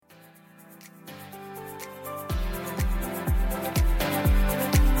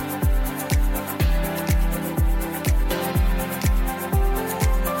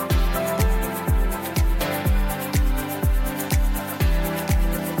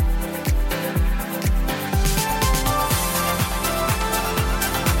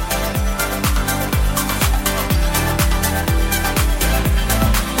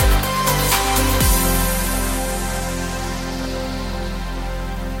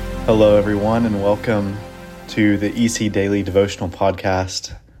Hello, everyone, and welcome to the EC Daily Devotional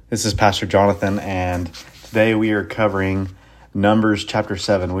Podcast. This is Pastor Jonathan, and today we are covering Numbers chapter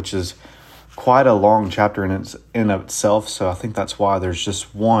 7, which is quite a long chapter in of itself, so I think that's why there's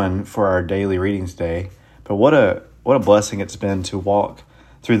just one for our daily reading today. But what a blessing it's been to walk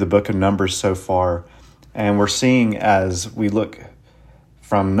through the book of Numbers so far, and we're seeing as we look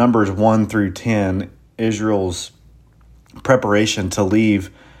from Numbers 1 through 10, Israel's preparation to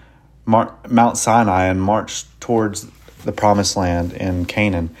leave Mount Sinai and march towards the promised land in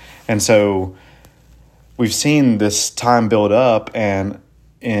Canaan. And so we've seen this time build up, and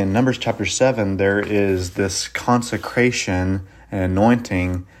in Numbers chapter 7, there is this consecration and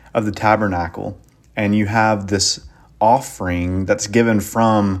anointing of the tabernacle. And you have this offering that's given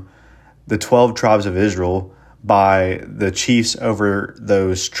from the 12 tribes of Israel by the chiefs over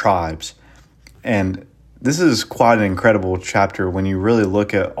those tribes. And this is quite an incredible chapter when you really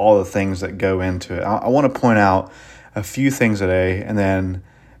look at all the things that go into it. I want to point out a few things today and then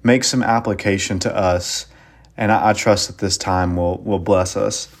make some application to us. And I trust that this time will bless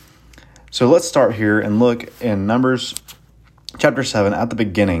us. So let's start here and look in Numbers chapter 7 at the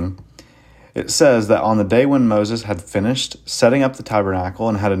beginning. It says that on the day when Moses had finished setting up the tabernacle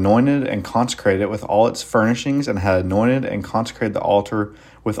and had anointed and consecrated it with all its furnishings and had anointed and consecrated the altar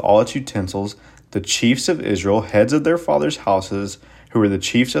with all its utensils, the chiefs of Israel, heads of their fathers' houses, who were the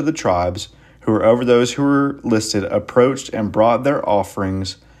chiefs of the tribes, who were over those who were listed, approached and brought their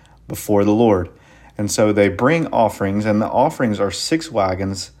offerings before the Lord. And so they bring offerings, and the offerings are 6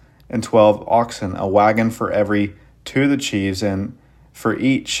 wagons and 12 oxen, a wagon for every 2 of the chiefs, and for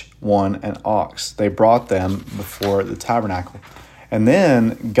each one an ox. They brought them before the tabernacle. And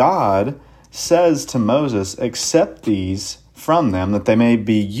then God says to Moses, accept these from them, that they may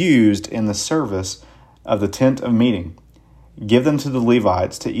be used in the service of the tent of meeting. Give them to the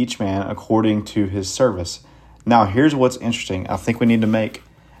Levites, to each man according to his service. Now, here's what's interesting. I think we need to make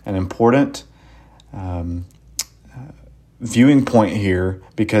an important viewing point here,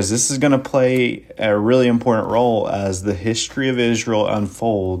 because this is going to play a really important role as the history of Israel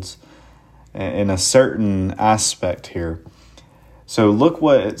unfolds in a certain aspect here. So look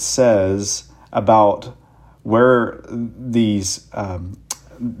what it says about where these oxen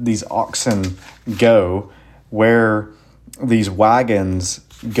go, where these wagons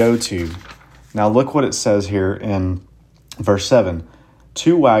go to. Now look what it says here in verse 7.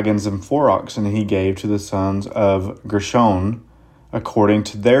 2 wagons and 4 oxen he gave to the sons of Gershon according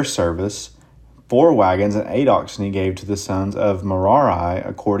to their service. 4 wagons and 8 oxen he gave to the sons of Merari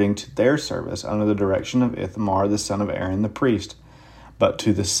according to their service, under the direction of Ithamar the son of Aaron the priest. But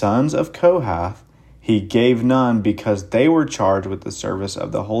to the sons of Kohath he gave none, because they were charged with the service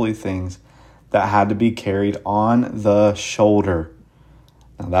of the holy things that had to be carried on the shoulder.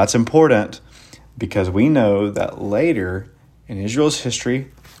 Now that's important, because we know that later in Israel's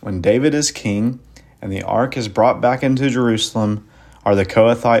history, when David is king and the ark is brought back into Jerusalem, are the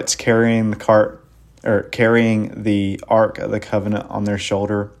Kohathites carrying the ark of the covenant on their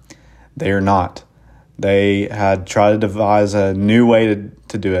shoulder? They are not. They had tried to devise a new way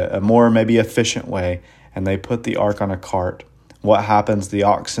to do it, a more maybe efficient way, and they put the ark on a cart. What happens? The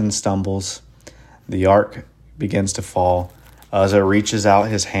oxen stumbles. The ark begins to fall. Uzzah reaches out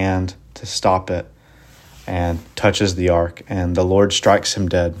his hand to stop it and touches the ark, and the Lord strikes him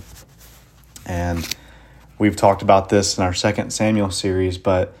dead. And we've talked about this in our 2 Samuel series,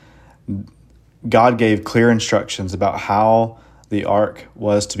 but God gave clear instructions about how the ark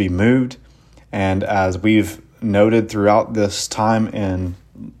was to be moved. And as we've noted throughout this time in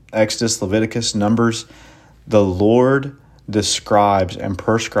Exodus, Leviticus, Numbers, the Lord describes and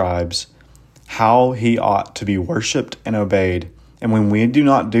prescribes how he ought to be worshiped and obeyed. And when we do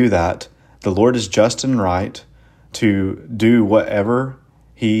not do that, the Lord is just and right to do whatever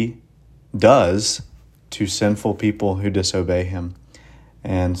he does to sinful people who disobey him.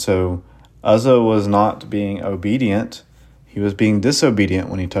 And so Uzzah was not being obedient. He was being disobedient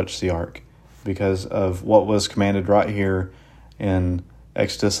when he touched the ark, because of what was commanded right here in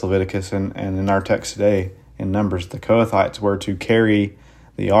Exodus, Leviticus, and in our text today in Numbers. The Kohathites were to carry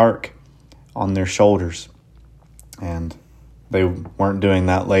the ark on their shoulders, and they weren't doing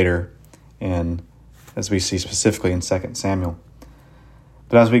that later, as we see specifically in 2 Samuel.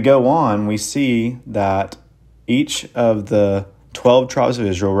 But as we go on, we see that each of the 12 tribes of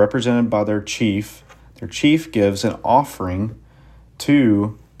Israel, represented by their chief gives an offering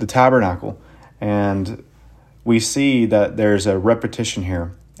to the tabernacle. And we see that there's a repetition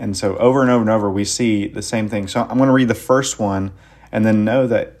here. And so over and over and over, we see the same thing. So I'm going to read the first one and then know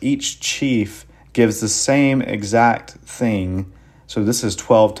that each chief gives the same exact thing So this is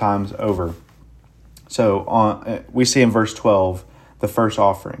 12 times over. So we see in verse 12, the first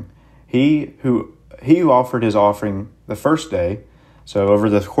offering. He who offered his offering the first day, so over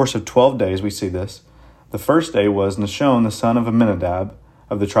the course of 12 days we see this, the first day was Nashon, the son of Amminadab,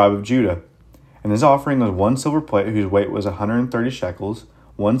 of the tribe of Judah. And his offering was 1 silver plate whose weight was 130 shekels,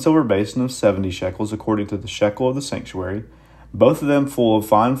 1 silver basin of 70 shekels according to the shekel of the sanctuary, both of them full of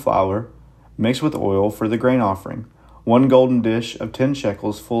fine flour mixed with oil for the grain offering, 1 golden dish of 10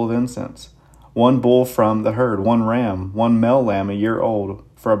 shekels full of incense, 1 bull from the herd, 1 ram, 1 male lamb a year old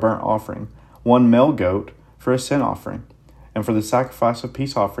for a burnt offering, 1 male goat for a sin offering, and for the sacrifice of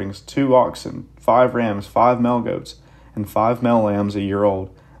peace offerings 2 oxen, 5 rams, 5 male goats, and 5 male lambs a year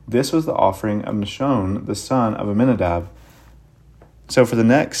old. This was the offering of Nashon, the son of Amminadab. So for the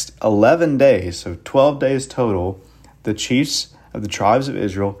next 11 days, so 12 days total, the chiefs of the tribes of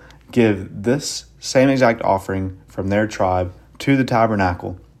Israel give this same exact offering from their tribe to the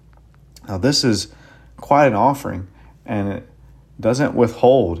tabernacle. Now this is quite an offering, and it doesn't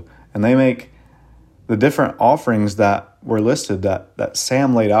withhold. And they make the different offerings that were listed that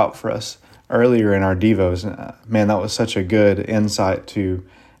Sam laid out for us earlier in our devos. Man, that was such a good insight to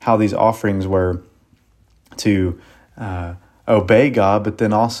how these offerings were to obey God, but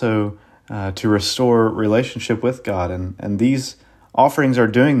then also to restore relationship with God. And these offerings are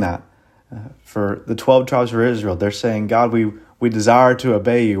doing that. For the 12 tribes of Israel, they're saying, God, we desire to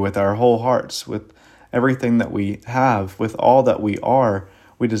obey you with our whole hearts, with everything that we have, with all that we are.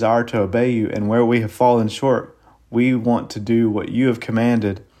 We desire to obey you, and where we have fallen short, we want to do what you have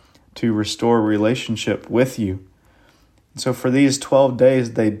commanded to restore relationship with you. So for these 12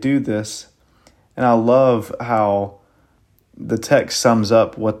 days, they do this, and I love how the text sums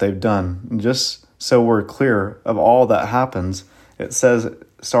up what they've done. And just so we're clear of all that happens, it says,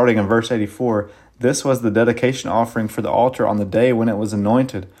 starting in verse 84, this was the dedication offering for the altar on the day when it was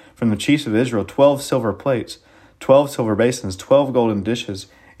anointed. From the chiefs of Israel, 12 silver plates, 12 silver basins, 12 golden dishes,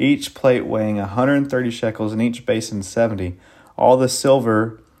 each plate weighing 130 shekels and each basin 70. All the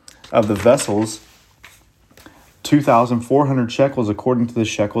silver of the vessels, 2,400 shekels according to the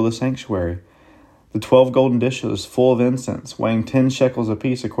shekel of the sanctuary. The 12 golden dishes full of incense, weighing 10 shekels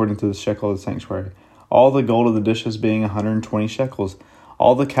apiece according to the shekel of the sanctuary. All the gold of the dishes being 120 shekels.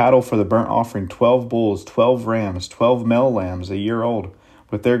 All the cattle for the burnt offering, 12 bulls, 12 rams, 12 male lambs a year old,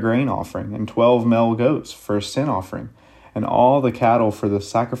 with their grain offering, and 12 male goats for a sin offering. And all the cattle for the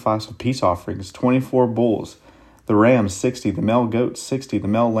sacrifice of peace offerings, 24 bulls, the rams 60, the male goats 60, the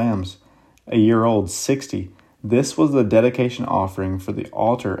male lambs a year old 60. This was the dedication offering for the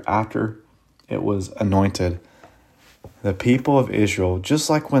altar after it was anointed. The people of Israel,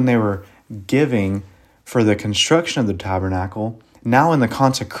 just like when they were giving for the construction of the tabernacle, now in the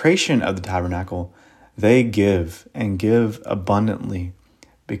consecration of the tabernacle, they give and give abundantly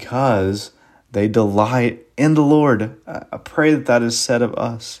because they delight in the Lord. I pray that is said of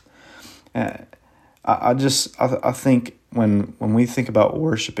us. I think when we think about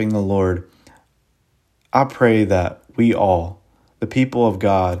worshiping the Lord, I pray that we all, the people of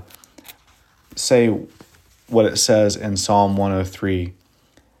God, say what it says in Psalm 103,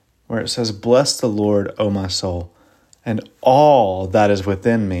 where it says, "Bless the Lord, O my soul, and all that is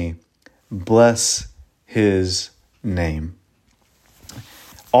within me, bless his name."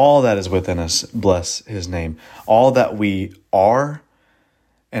 All that is within us, bless his name. All that we are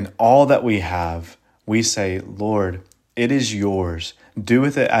and all that we have, we say, Lord, it is yours. Do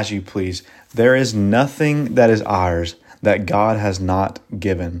with it as you please. There is nothing that is ours that God has not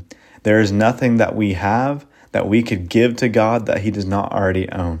given. There is nothing that we have that we could give to God that he does not already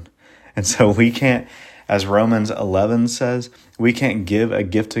own. And so we can't, as Romans 11 says, we can't give a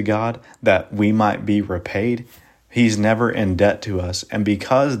gift to God that we might be repaid. He's never in debt to us. And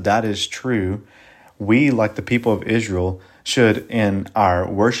because that is true, we, like the people of Israel, should, in our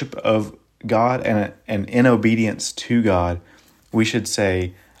worship of God and in obedience to God, we should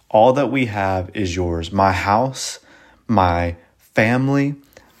say, all that we have is yours. My house, my family,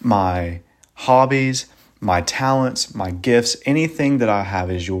 my hobbies, my talents, my gifts, anything that I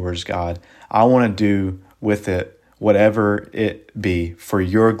have is yours, God. I want to do with it whatever it be for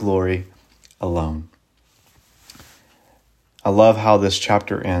your glory alone. I love how this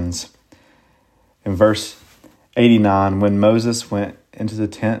chapter ends. In verse 89, when Moses went into the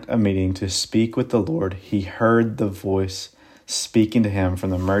tent of meeting to speak with the Lord, he heard the voice speaking to him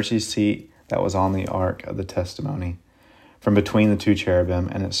from the mercy seat that was on the ark of the testimony, from between the two cherubim,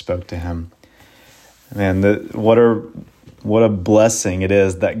 and it spoke to him. Man, what a blessing it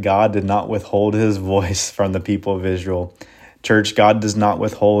is that God did not withhold his voice from the people of Israel. Church, God does not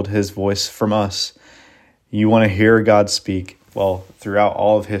withhold his voice from us. You want to hear God speak, Well, throughout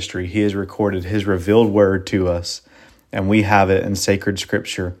all of history, he has recorded his revealed word to us, and we have it in sacred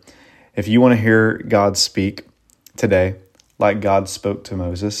scripture. If you want to hear God speak today, like God spoke to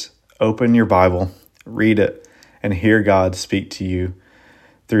Moses, open your Bible, read it, and hear God speak to you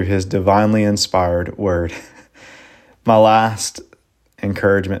through his divinely inspired word. My last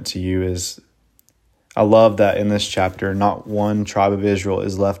encouragement to you is, I love that in this chapter, not one tribe of Israel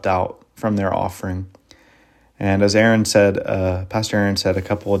is left out from their offering. And as Pastor Aaron said a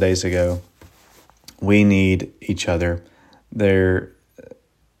couple of days ago, we need each other.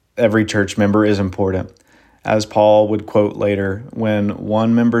 Every church member is important. As Paul would quote later, when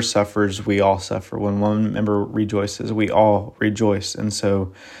one member suffers, we all suffer. When one member rejoices, we all rejoice. And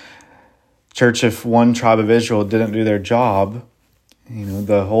so, church, if one tribe of Israel didn't do their job,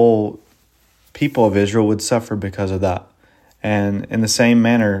 the whole people of Israel would suffer because of that. And in the same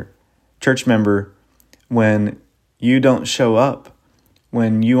manner, church member, when you don't show up,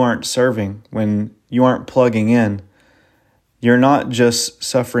 when you aren't serving, when you aren't plugging in, you're not just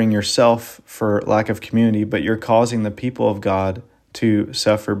suffering yourself for lack of community, but you're causing the people of God to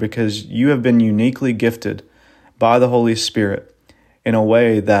suffer because you have been uniquely gifted by the Holy Spirit in a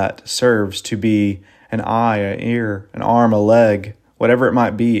way that serves to be an eye, an ear, an arm, a leg, whatever it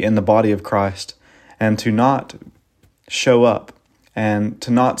might be in the body of Christ. And to not show up and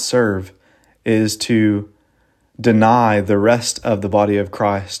to not serve is to deny the rest of the body of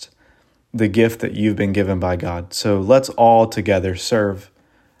Christ the gift that you've been given by God. So let's all together serve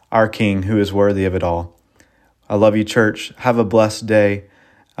our King who is worthy of it all. I love you, church. Have a blessed day.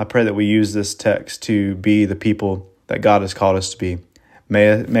 I pray that we use this text to be the people that God has called us to be.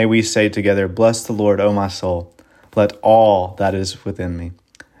 May we say together, bless the Lord, O my soul. Let all that is within me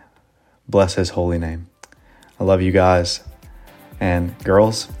bless his holy name. I love you guys. And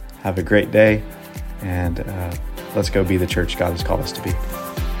girls, have a great day. And let's go be the church God has called us to be.